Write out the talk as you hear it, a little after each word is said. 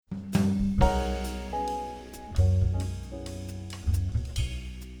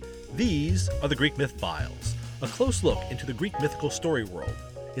These are the Greek Myth Files, a close look into the Greek mythical story world,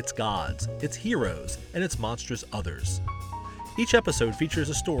 its gods, its heroes, and its monstrous others. Each episode features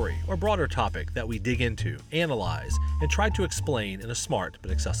a story or broader topic that we dig into, analyze, and try to explain in a smart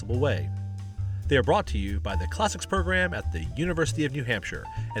but accessible way. They are brought to you by the Classics program at the University of New Hampshire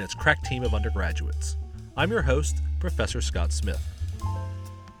and its crack team of undergraduates. I'm your host, Professor Scott Smith.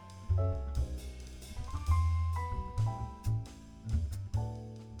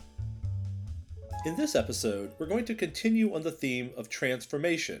 In this episode, we're going to continue on the theme of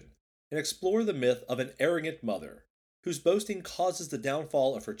transformation and explore the myth of an arrogant mother whose boasting causes the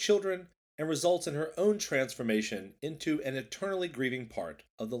downfall of her children and results in her own transformation into an eternally grieving part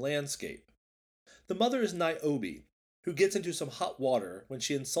of the landscape. The mother is Niobe, who gets into some hot water when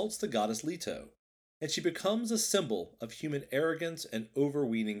she insults the goddess Leto, and she becomes a symbol of human arrogance and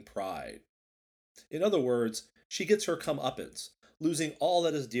overweening pride. In other words, she gets her comeuppance, losing all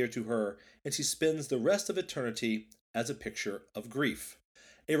that is dear to her, and she spends the rest of eternity as a picture of grief.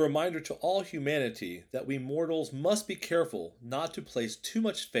 A reminder to all humanity that we mortals must be careful not to place too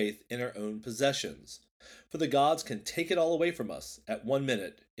much faith in our own possessions, for the gods can take it all away from us at 1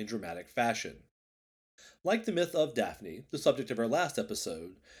 minute in dramatic fashion. Like the myth of Daphne, the subject of our last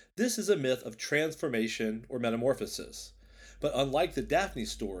episode, this is a myth of transformation or metamorphosis. But unlike the Daphne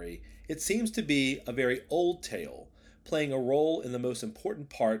story, it seems to be a very old tale, playing a role in the most important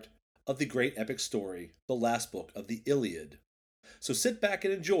part of the great epic story, the last book of the Iliad. So sit back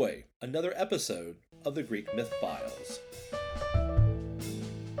and enjoy another episode of the Greek Myth Files.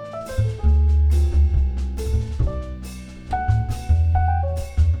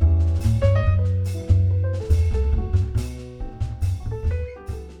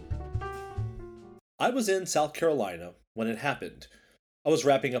 I was in South Carolina when it happened. I was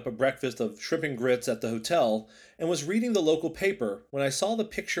wrapping up a breakfast of shrimp and grits at the hotel and was reading the local paper when I saw the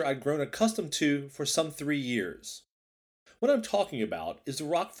picture I'd grown accustomed to for some 3 years. What I'm talking about is the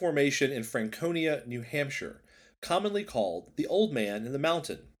rock formation in Franconia, New Hampshire, commonly called the Old Man in the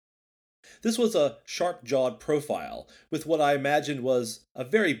Mountain. This was a sharp-jawed profile with what I imagined was a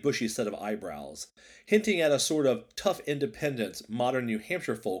very bushy set of eyebrows, hinting at a sort of tough independence modern New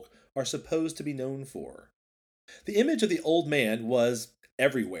Hampshire folk are supposed to be known for. The image of the old man was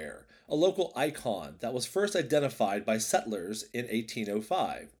everywhere, a local icon that was first identified by settlers in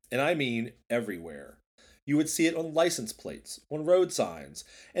 1805, and I mean everywhere. You would see it on license plates, on road signs,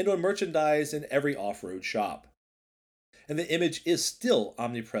 and on merchandise in every off-road shop. And the image is still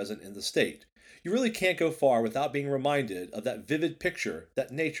omnipresent in the state. You really can't go far without being reminded of that vivid picture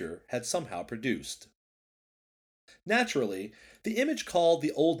that nature had somehow produced. Naturally, the image called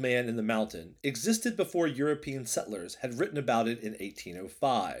the Old Man in the Mountain existed before European settlers had written about it in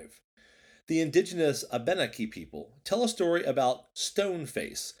 1805. The indigenous Abenaki people tell a story about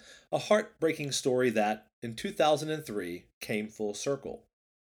Stoneface, a heartbreaking story that, in 2003, came full circle.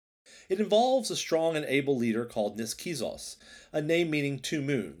 It involves a strong and able leader called Niskizos, a name meaning 2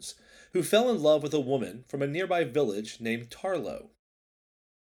 moons, who fell in love with a woman from a nearby village named Tarlo.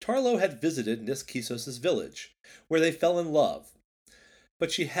 Tarlo had visited Niskizos' village, where they fell in love,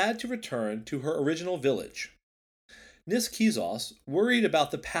 but she had to return to her original village. Niskizos, worried about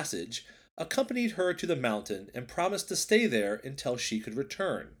the passage, accompanied her to the mountain and promised to stay there until she could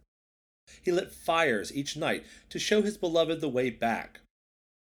return. He lit fires each night to show his beloved the way back.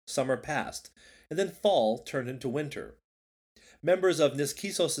 Summer passed, and then fall turned into winter. Members of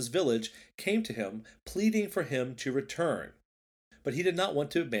Niskizos' village came to him, pleading for him to return, but he did not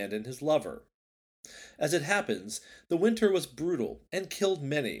want to abandon his lover. As it happens, the winter was brutal and killed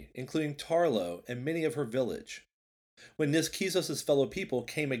many, including Tarlo and many of her village. When Niskizos' fellow people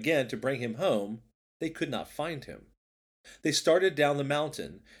came again to bring him home, they could not find him. They started down the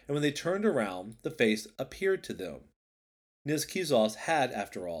mountain, and when they turned around, the face appeared to them. Niskizos had,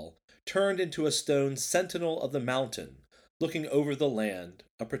 after all, turned into a stone sentinel of the mountain, looking over the land,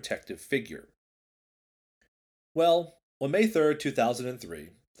 a protective figure. Well, on May 3rd, 2003,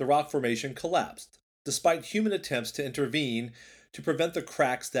 the rock formation collapsed, despite human attempts to intervene to prevent the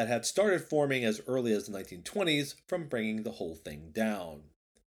cracks that had started forming as early as the 1920s from bringing the whole thing down.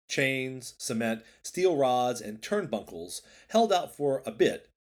 Chains, cement, steel rods, and turnbuckles held out for a bit,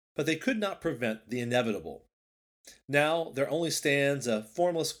 but they could not prevent the inevitable. Now there only stands a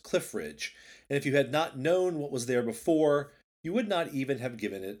formless cliff ridge, and if you had not known what was there before, you would not even have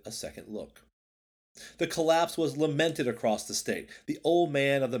given it a second look. The collapse was lamented across the state. The old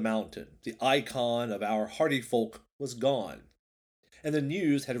man of the mountain, the icon of our hardy folk, was gone. And the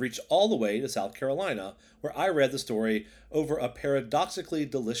news had reached all the way to South Carolina, where I read the story over a paradoxically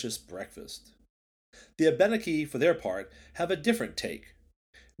delicious breakfast. The Abenaki, for their part, have a different take.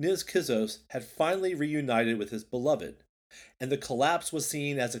 Nizkizos had finally reunited with his beloved, and the collapse was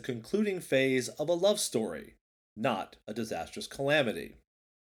seen as a concluding phase of a love story, not a disastrous calamity.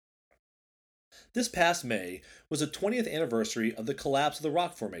 This past May was the 20th anniversary of the collapse of the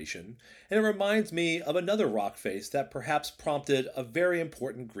rock formation, and it reminds me of another rock face that perhaps prompted a very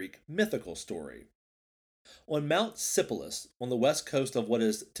important Greek mythical story. On Mount Sipylus, on the west coast of what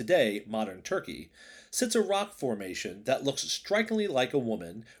is today modern Turkey, sits a rock formation that looks strikingly like a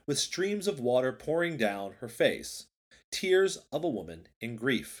woman with streams of water pouring down her face. Tears of a woman in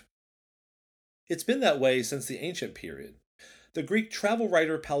grief. It's been that way since the ancient period. The Greek travel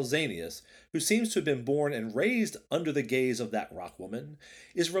writer Pausanias, who seems to have been born and raised under the gaze of that rock woman,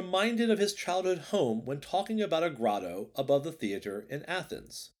 is reminded of his childhood home when talking about a grotto above the theater in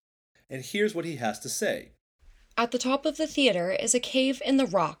Athens. And here's what he has to say. At the top of the theater is a cave in the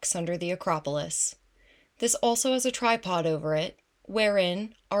rocks under the Acropolis. This also has a tripod over it,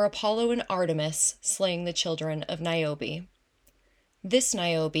 wherein are Apollo and Artemis slaying the children of Niobe. This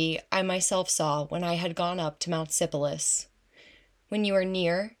Niobe I myself saw when I had gone up to Mount Sipylus. When you are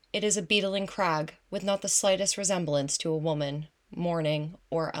near, it is a beetling crag with not the slightest resemblance to a woman, mourning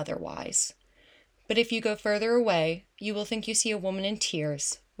or otherwise. But if you go further away, you will think you see a woman in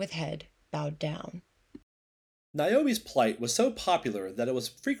tears, with head bowed down. Niobe's plight was so popular that it was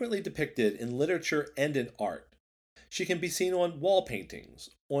frequently depicted in literature and in art. She can be seen on wall paintings,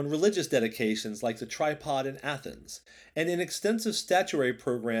 on religious dedications like the tripod in Athens, and in extensive statuary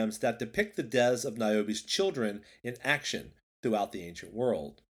programs that depict the deaths of Niobe's children in action throughout the ancient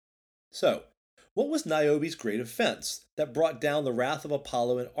world. So, what was Niobe's great offense that brought down the wrath of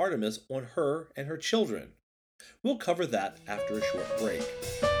Apollo and Artemis on her and her children? We'll cover that after a short break.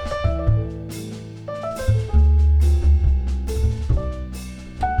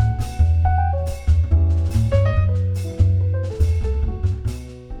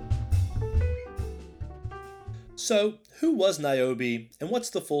 So, who was Niobe and what's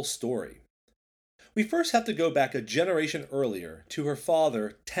the full story? We first have to go back a generation earlier to her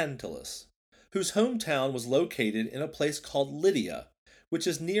father, Tantalus, whose hometown was located in a place called Lydia, which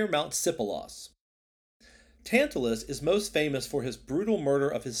is near Mount Sipylos. Tantalus is most famous for his brutal murder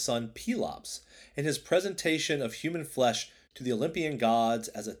of his son Pelops and his presentation of human flesh to the Olympian gods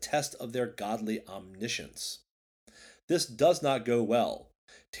as a test of their godly omniscience. This does not go well.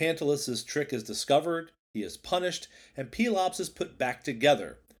 Tantalus's trick is discovered, he is punished, and Pelops is put back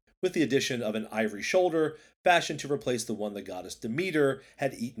together, with the addition of an ivory shoulder fashioned to replace the one the goddess Demeter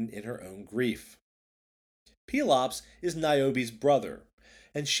had eaten in her own grief. Pelops is Niobe's brother,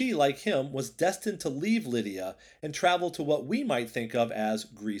 and she, like him, was destined to leave Lydia and travel to what we might think of as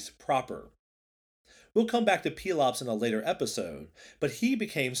Greece proper. We'll come back to Pelops in a later episode, but he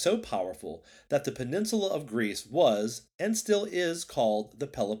became so powerful that the peninsula of Greece was, and still is, called the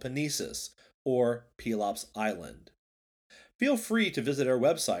Peloponnesus, or Pelops Island. Feel free to visit our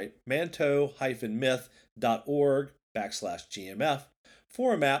website, manto-myth.org/GMF,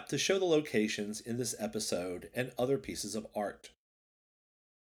 for a map to show the locations in this episode and other pieces of art.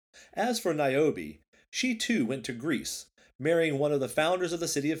 As for Niobe, she too went to Greece, marrying one of the founders of the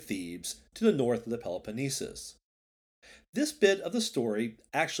city of Thebes to the north of the Peloponnesus. This bit of the story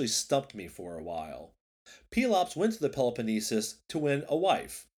actually stumped me for a while. Pelops went to the Peloponnesus to win a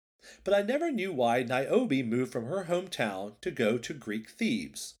wife, but I never knew why Niobe moved from her hometown to go to Greek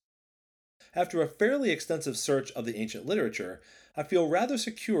Thebes. After a fairly extensive search of the ancient literature, I feel rather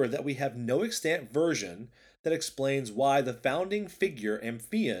secure that we have no extant version that explains why the founding figure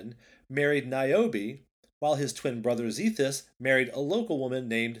Amphion married Niobe, while his twin brother Zethus married a local woman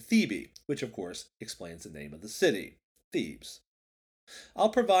named Thebe, which of course explains the name of the city, Thebes. I'll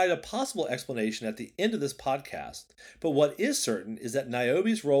provide a possible explanation at the end of this podcast, but what is certain is that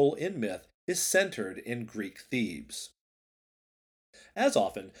Niobe's role in myth is centered in Greek Thebes. As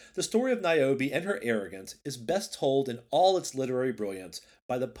often, the story of Niobe and her arrogance is best told in all its literary brilliance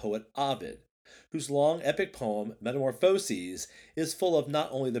by the poet Ovid, whose long epic poem, Metamorphoses, is full of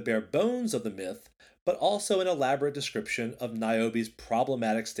not only the bare bones of the myth, but also an elaborate description of Niobe's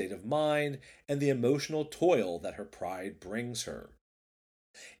problematic state of mind and the emotional toil that her pride brings her.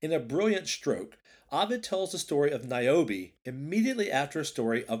 In a brilliant stroke, Ovid tells the story of Niobe immediately after a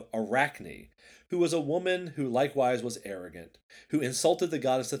story of Arachne, who was a woman who likewise was arrogant, who insulted the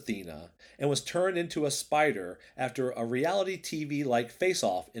goddess Athena, and was turned into a spider after a reality TV-like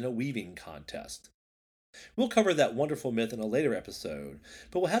face-off in a weaving contest. We'll cover that wonderful myth in a later episode,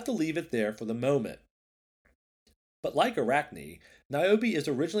 but we'll have to leave it there for the moment. But like Arachne, Niobe is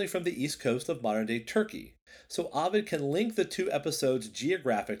originally from the east coast of modern-day Turkey, so Ovid can link the two episodes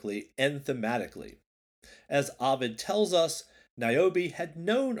geographically and thematically. As Ovid tells us, Niobe had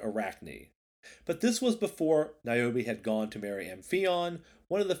known Arachne, but this was before Niobe had gone to marry Amphion,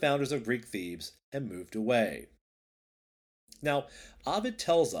 one of the founders of Greek Thebes, and moved away. Now, Ovid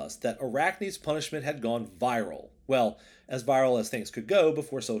tells us that Arachne's punishment had gone viral. Well, as viral as things could go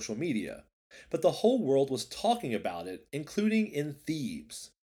before social media. But the whole world was talking about it, including in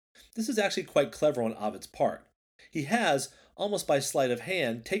Thebes. This is actually quite clever on Ovid's part. He has, almost by sleight of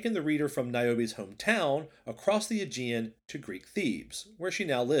hand, taken the reader from Niobe's hometown across the Aegean to Greek Thebes, where she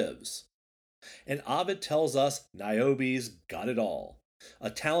now lives. And Ovid tells us Niobe's got it all. A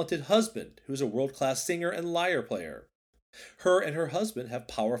talented husband who's a world class singer and lyre player. Her and her husband have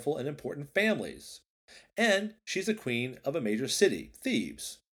powerful and important families. And she's a queen of a major city,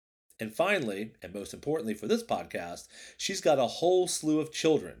 Thebes. And finally, and most importantly for this podcast, she's got a whole slew of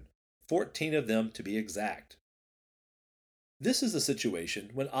children, 14 of them to be exact. This is the situation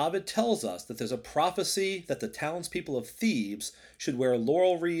when Ovid tells us that there's a prophecy that the townspeople of Thebes should wear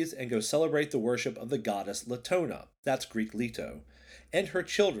laurel wreaths and go celebrate the worship of the goddess Latona, that's Greek Leto, and her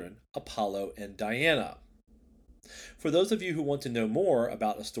children, Apollo and Diana. For those of you who want to know more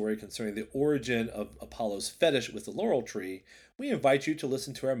about a story concerning the origin of Apollo's fetish with the laurel tree, we invite you to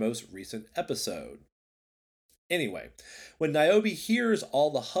listen to our most recent episode. Anyway, when Niobe hears all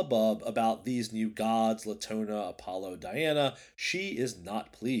the hubbub about these new gods, Latona, Apollo, Diana, she is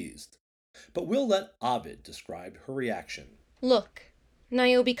not pleased. But we'll let Ovid describe her reaction. Look,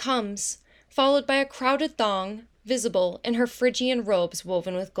 Niobe comes, followed by a crowded throng, visible in her Phrygian robes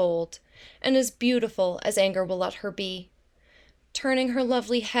woven with gold, and as beautiful as anger will let her be. Turning her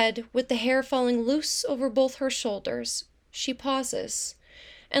lovely head, with the hair falling loose over both her shoulders, she pauses,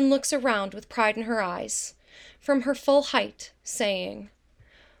 and looks around with pride in her eyes, from her full height, saying,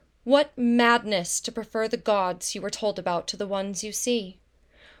 "What madness to prefer the gods you were told about to the ones you see!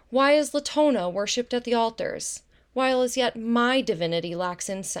 Why is Latona worshipped at the altars, while as yet my divinity lacks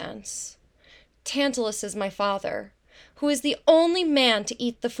incense? Tantalus is my father, who is the only man to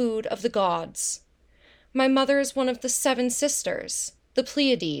eat the food of the gods. My mother is one of the 7 sisters, the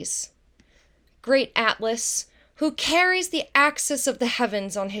Pleiades. Great Atlas, who carries the axis of the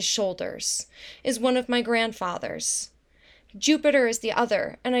heavens on his shoulders, is one of my grandfathers. Jupiter is the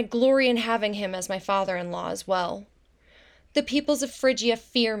other, and I glory in having him as my father-in-law as well. The peoples of Phrygia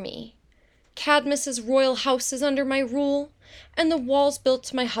fear me. Cadmus's royal house is under my rule, and the walls built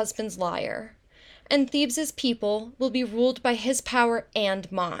to my husband's lyre. And Thebes's people will be ruled by his power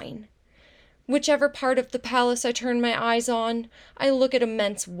and mine. Whichever part of the palace I turn my eyes on, I look at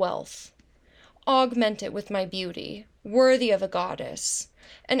immense wealth. Augment it with my beauty, worthy of a goddess,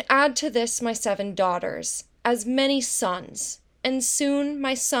 and add to this my 7 daughters, as many sons, and soon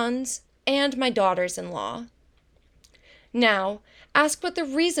my sons and my daughters-in-law. Now, ask what the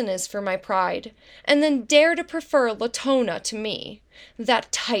reason is for my pride, and then dare to prefer Latona to me,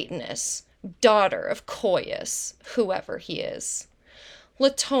 that Titaness, daughter of Coeus, whoever he is.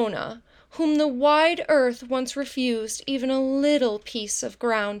 Latona, whom the wide earth once refused even a little piece of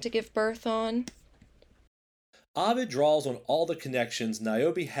ground to give birth on." Ovid draws on all the connections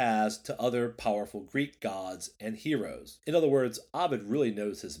Niobe has to other powerful Greek gods and heroes. In other words, Ovid really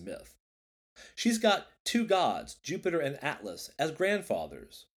knows his myth. She's got 2 gods, Jupiter and Atlas, as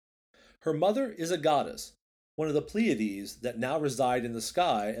grandfathers. Her mother is a goddess, one of the Pleiades that now reside in the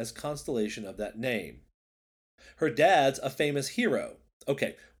sky as constellation of that name. Her dad's a famous hero.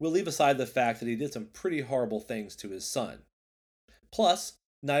 Okay, we'll leave aside the fact that he did some pretty horrible things to his son. Plus,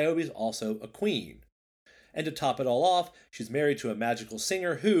 Niobe's also a queen. And to top it all off, she's married to a magical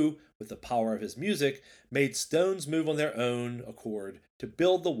singer who, with the power of his music, made stones move on their own accord to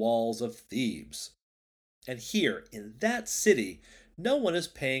build the walls of Thebes. And here, in that city, no one is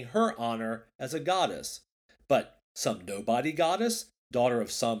paying her honor as a goddess. But some nobody goddess, daughter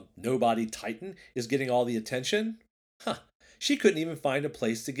of some nobody titan, is getting all the attention? Huh, she couldn't even find a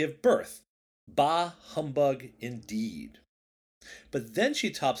place to give birth. Bah humbug indeed. But then she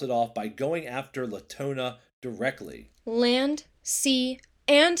tops it off by going after Latona directly. Land, sea,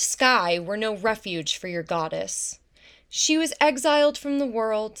 and sky were no refuge for your goddess. She was exiled from the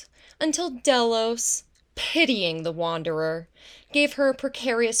world until Delos, pitying the wanderer, gave her a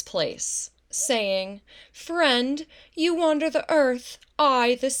precarious place, saying, "Friend, you wander the earth,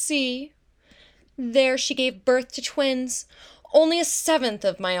 I the sea." There she gave birth to twins, only a 7th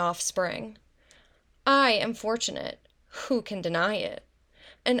of my offspring. I am fortunate. Who can deny it?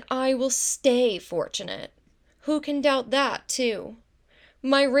 And I will stay fortunate. Who can doubt that, too?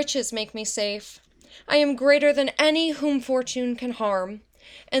 My riches make me safe. I am greater than any whom fortune can harm,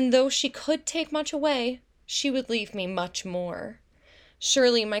 and though she could take much away, she would leave me much more.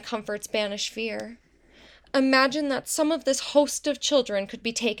 Surely my comforts banish fear. Imagine that some of this host of children could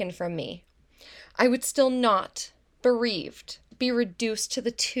be taken from me. I would still not, bereaved, be reduced to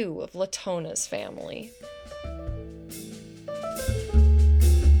the two of Latona's family.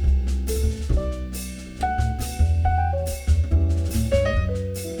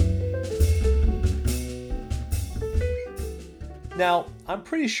 Now, I'm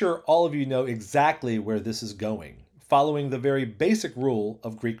pretty sure all of you know exactly where this is going, following the very basic rule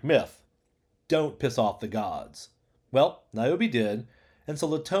of Greek myth: don't piss off the gods. Well, Niobe did, and so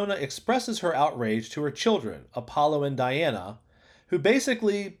Latona expresses her outrage to her children, Apollo and Diana, who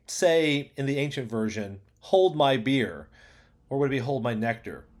basically say, in the ancient version, hold my beer, or would it be hold my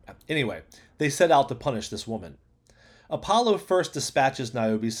nectar? Anyway, they set out to punish this woman. Apollo first dispatches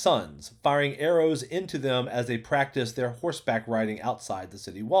Niobe's sons, firing arrows into them as they practice their horseback riding outside the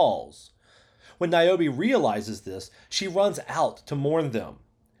city walls. When Niobe realizes this, she runs out to mourn them.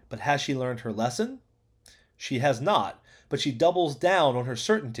 But has she learned her lesson? She has not, but she doubles down on her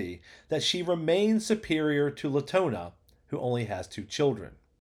certainty that she remains superior to Latona, who only has 2 children.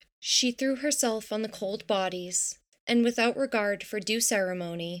 She threw herself on the cold bodies, and without regard for due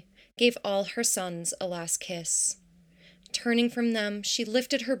ceremony, gave all her sons a last kiss. Turning from them, she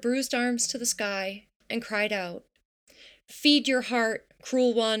lifted her bruised arms to the sky and cried out, "Feed your heart,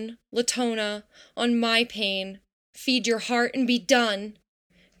 cruel one, Latona, on my pain. Feed your heart and be done.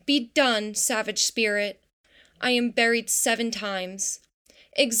 Be done, savage spirit. I am buried 7 times.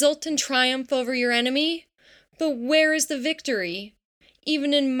 Exult and triumph over your enemy? But where is the victory?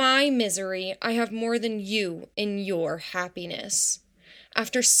 Even in my misery, I have more than you in your happiness.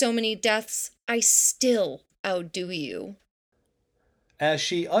 After so many deaths, I still outdo you." As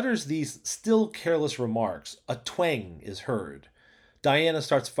she utters these still careless remarks, a twang is heard. Diana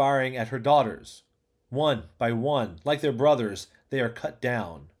starts firing at her daughters. One by one, like their brothers, they are cut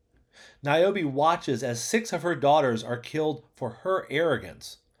down. Niobe watches as 6 of her daughters are killed for her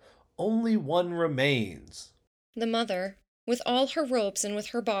arrogance. Only one remains. The mother, with all her robes and with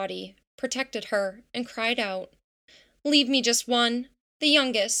her body, protected her and cried out, "Leave me just one, the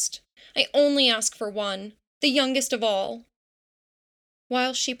youngest. I only ask for one, the youngest of all."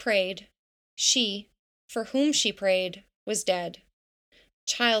 While she prayed, she, for whom she prayed, was dead.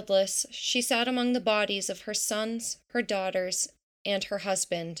 Childless, she sat among the bodies of her sons, her daughters, and her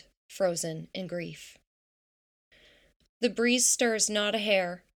husband, frozen in grief. The breeze stirs not a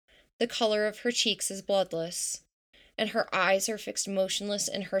hair, the color of her cheeks is bloodless, and her eyes are fixed motionless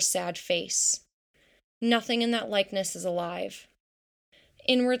in her sad face. Nothing in that likeness is alive.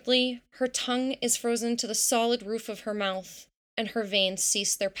 Inwardly, her tongue is frozen to the solid roof of her mouth, and her veins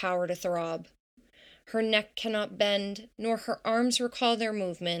cease their power to throb. Her neck cannot bend, nor her arms recall their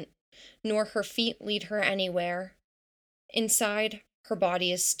movement, nor her feet lead her anywhere. Inside, her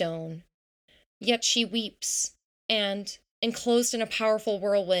body is stone. Yet she weeps, and, enclosed in a powerful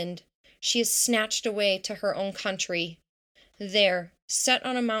whirlwind, she is snatched away to her own country. There, set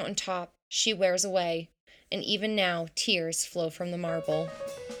on a mountain top, she wears away, and even now tears flow from the marble.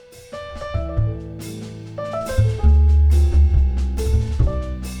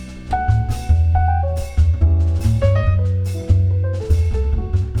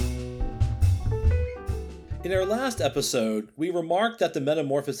 In our last episode, we remarked that the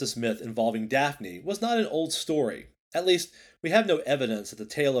metamorphosis myth involving Daphne was not an old story. At least, we have no evidence that the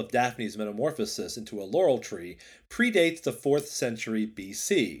tale of Daphne's metamorphosis into a laurel tree predates the 4th century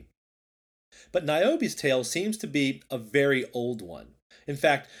BC. But Niobe's tale seems to be a very old one. In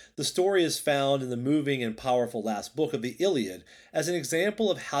fact, the story is found in the moving and powerful last book of the Iliad as an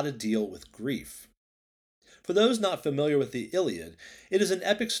example of how to deal with grief. For those not familiar with the Iliad, it is an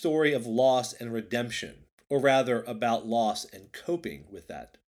epic story of loss and redemption, or rather about loss and coping with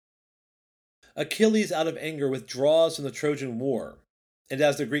that. Achilles, out of anger, withdraws from the Trojan War, and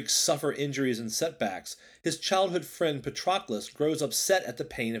as the Greeks suffer injuries and setbacks, his childhood friend Patroclus grows upset at the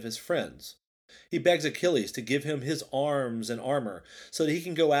pain of his friends. He begs Achilles to give him his arms and armor so that he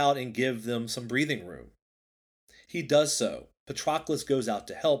can go out and give them some breathing room. He does so. Patroclus goes out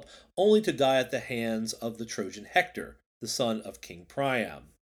to help, only to die at the hands of the Trojan Hector, the son of King Priam.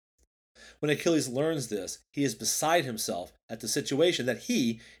 When Achilles learns this, he is beside himself at the situation that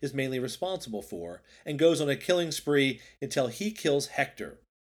he is mainly responsible for, and goes on a killing spree until he kills Hector.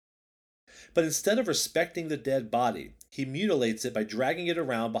 But instead of respecting the dead body, he mutilates it by dragging it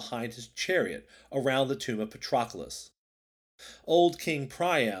around behind his chariot, around the tomb of Patroclus. Old King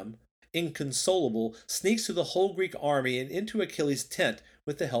Priam, inconsolable, sneaks through the whole Greek army and into Achilles' tent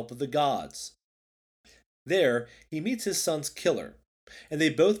with the help of the gods. There, he meets his son's killer, and they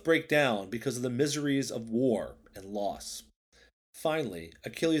both break down because of the miseries of war and loss. Finally,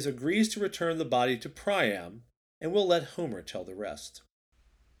 Achilles agrees to return the body to Priam, and we'll let Homer tell the rest.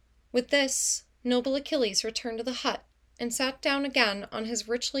 With this, noble Achilles returned to the hut and sat down again on his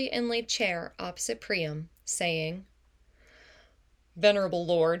richly inlaid chair opposite Priam, saying, "Venerable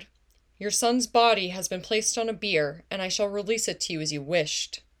lord, your son's body has been placed on a bier, and I shall release it to you as you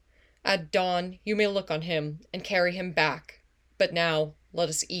wished. At dawn you may look on him and carry him back, but now let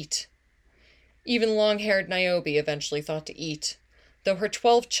us eat." Even long-haired Niobe eventually thought to eat, though her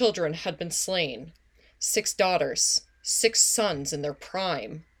 12 children had been slain, 6 daughters, 6 sons in their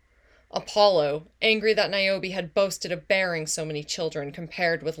prime. Apollo, angry that Niobe had boasted of bearing so many children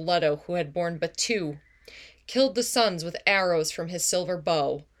compared with Leto, who had borne but 2, killed the sons with arrows from his silver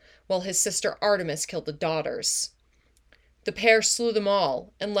bow, while his sister Artemis killed the daughters. The pair slew them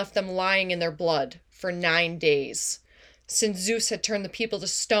all and left them lying in their blood for 9 days, since Zeus had turned the people to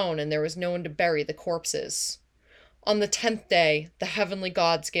stone and there was no one to bury the corpses. On the 10th day, the heavenly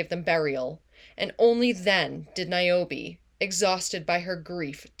gods gave them burial, and only then did Niobe, exhausted by her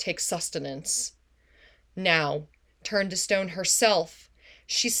grief, take sustenance. Now, turned to stone herself,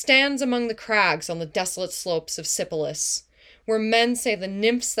 she stands among the crags on the desolate slopes of Sipylus, where men say the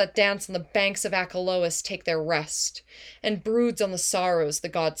nymphs that dance on the banks of Achelous take their rest, and broods on the sorrows the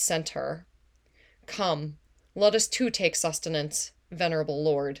gods sent her. Come, let us too take sustenance, venerable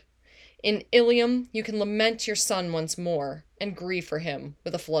lord. In Ilium you can lament your son once more, and grieve for him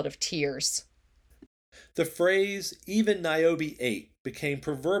with a flood of tears. The phrase, even Niobe ate, became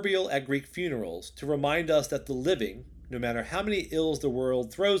proverbial at Greek funerals to remind us that the living, no matter how many ills the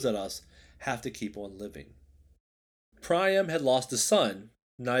world throws at us, have to keep on living. Priam had lost a son,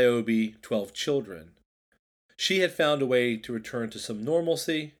 Niobe 12 children. She had found a way to return to some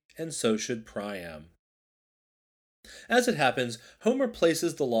normalcy, and so should Priam. As it happens, Homer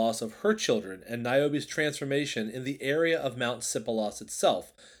places the loss of her children and Niobe's transformation in the area of Mount Sipylos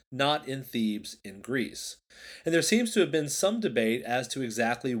itself, not in Thebes in Greece. And there seems to have been some debate as to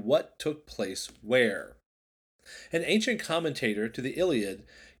exactly what took place where. An ancient commentator to the Iliad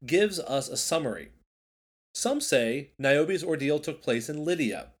gives us a summary. Some say Niobe's ordeal took place in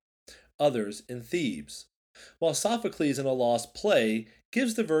Lydia, others in Thebes, while Sophocles in a lost play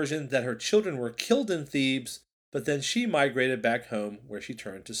gives the version that her children were killed in Thebes, but then she migrated back home where she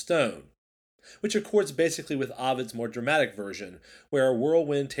turned to stone, which accords basically with Ovid's more dramatic version, where a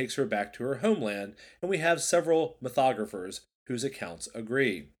whirlwind takes her back to her homeland, and we have several mythographers whose accounts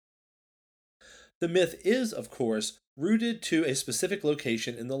agree. The myth is, of course, rooted to a specific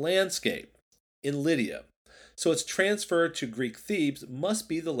location in the landscape, in Lydia, so its transfer to Greek Thebes must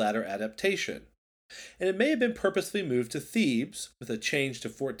be the latter adaptation. And it may have been purposely moved to Thebes, with a change to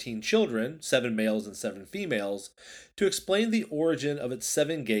 14 children, 7 males and 7 females, to explain the origin of its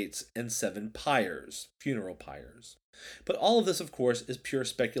 7 gates and 7 pyres, funeral pyres. But all of this, of course, is pure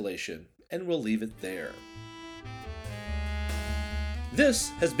speculation, and we'll leave it there. This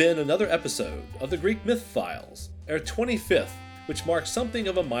has been another episode of the Greek Myth Files, our 25th, which marks something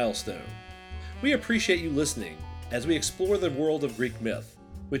of a milestone. We appreciate you listening as we explore the world of Greek myth,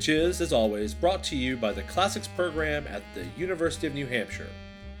 which is, as always, brought to you by the Classics program at the University of New Hampshire.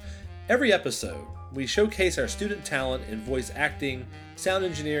 Every episode, we showcase our student talent in voice acting, sound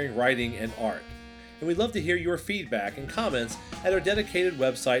engineering, writing, and art. And we'd love to hear your feedback and comments at our dedicated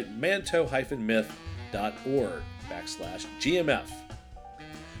website, manto-myth.org/GMF.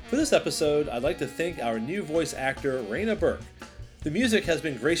 For this episode, I'd like to thank our new voice actor, Raina Burke. The music has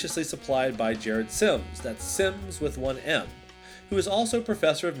been graciously supplied by Jared Sims, that's Sims with one M, who is also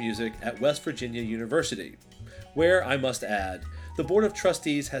professor of music at West Virginia University, where, I must add, the Board of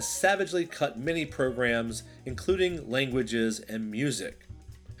Trustees has savagely cut many programs, including languages and music.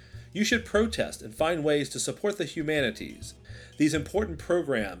 You should protest and find ways to support the humanities. These important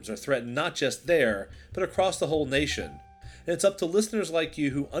programs are threatened not just there, but across the whole nation. And it's up to listeners like you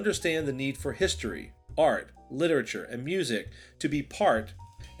who understand the need for history, art, literature, and music to be part,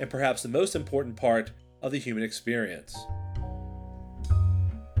 and perhaps the most important part, of the human experience.